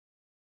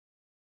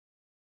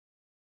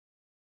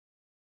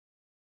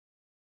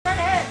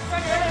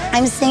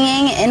time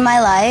singing in my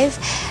life,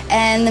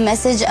 and the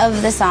message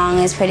of the song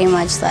is pretty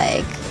much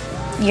like,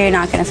 you're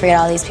not going to forget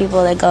all these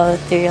people that go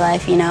through your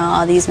life, you know,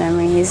 all these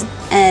memories.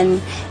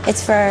 And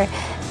it's for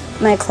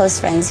my close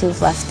friends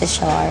who've left the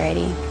show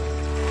already.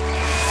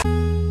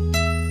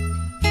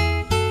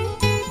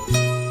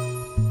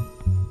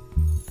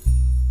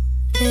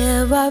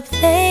 There are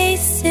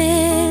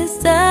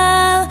places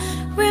I'll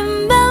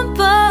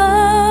remember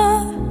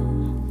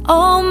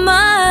all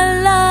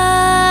my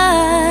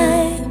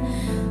life,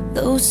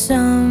 though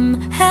some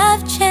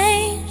have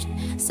changed,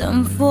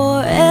 some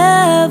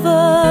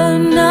forever,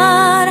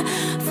 not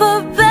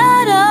for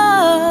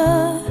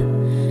better.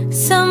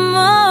 Some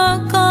are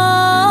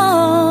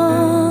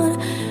gone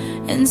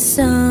and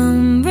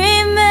some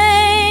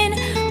remain.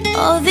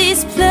 All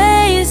these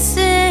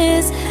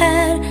places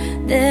had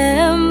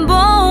their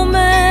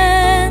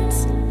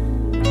moments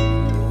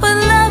with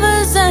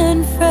lovers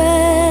and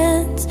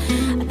friends.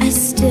 I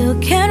still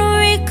can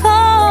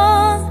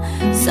recall.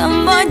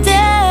 Some are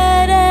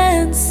dead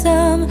and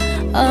some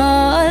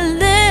are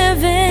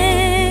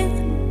living.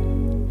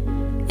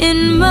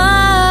 In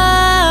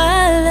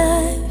my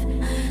life,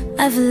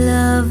 I've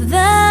loved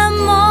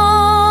them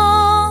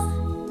all.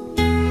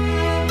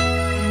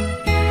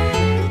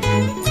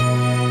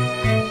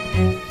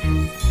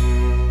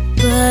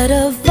 But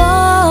of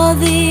all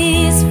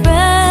these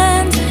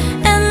friends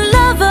and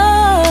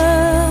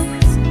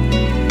lovers,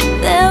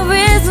 there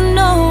is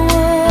no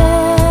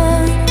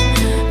one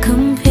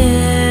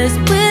compares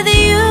with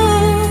you.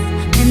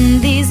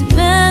 And these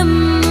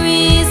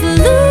memories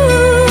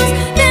lose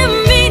their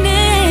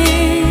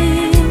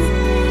meaning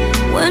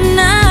when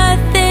I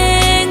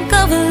think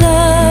of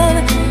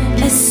love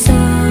as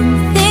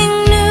something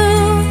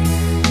new.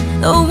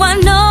 Though I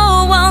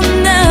know I'll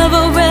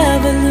never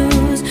ever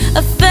lose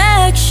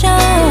affection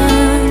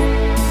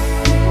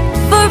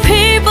for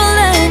people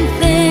and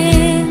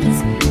things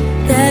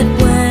that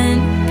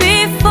went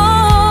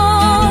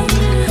before.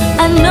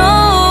 I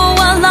know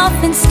I'll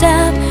often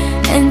stop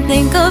and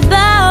think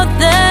about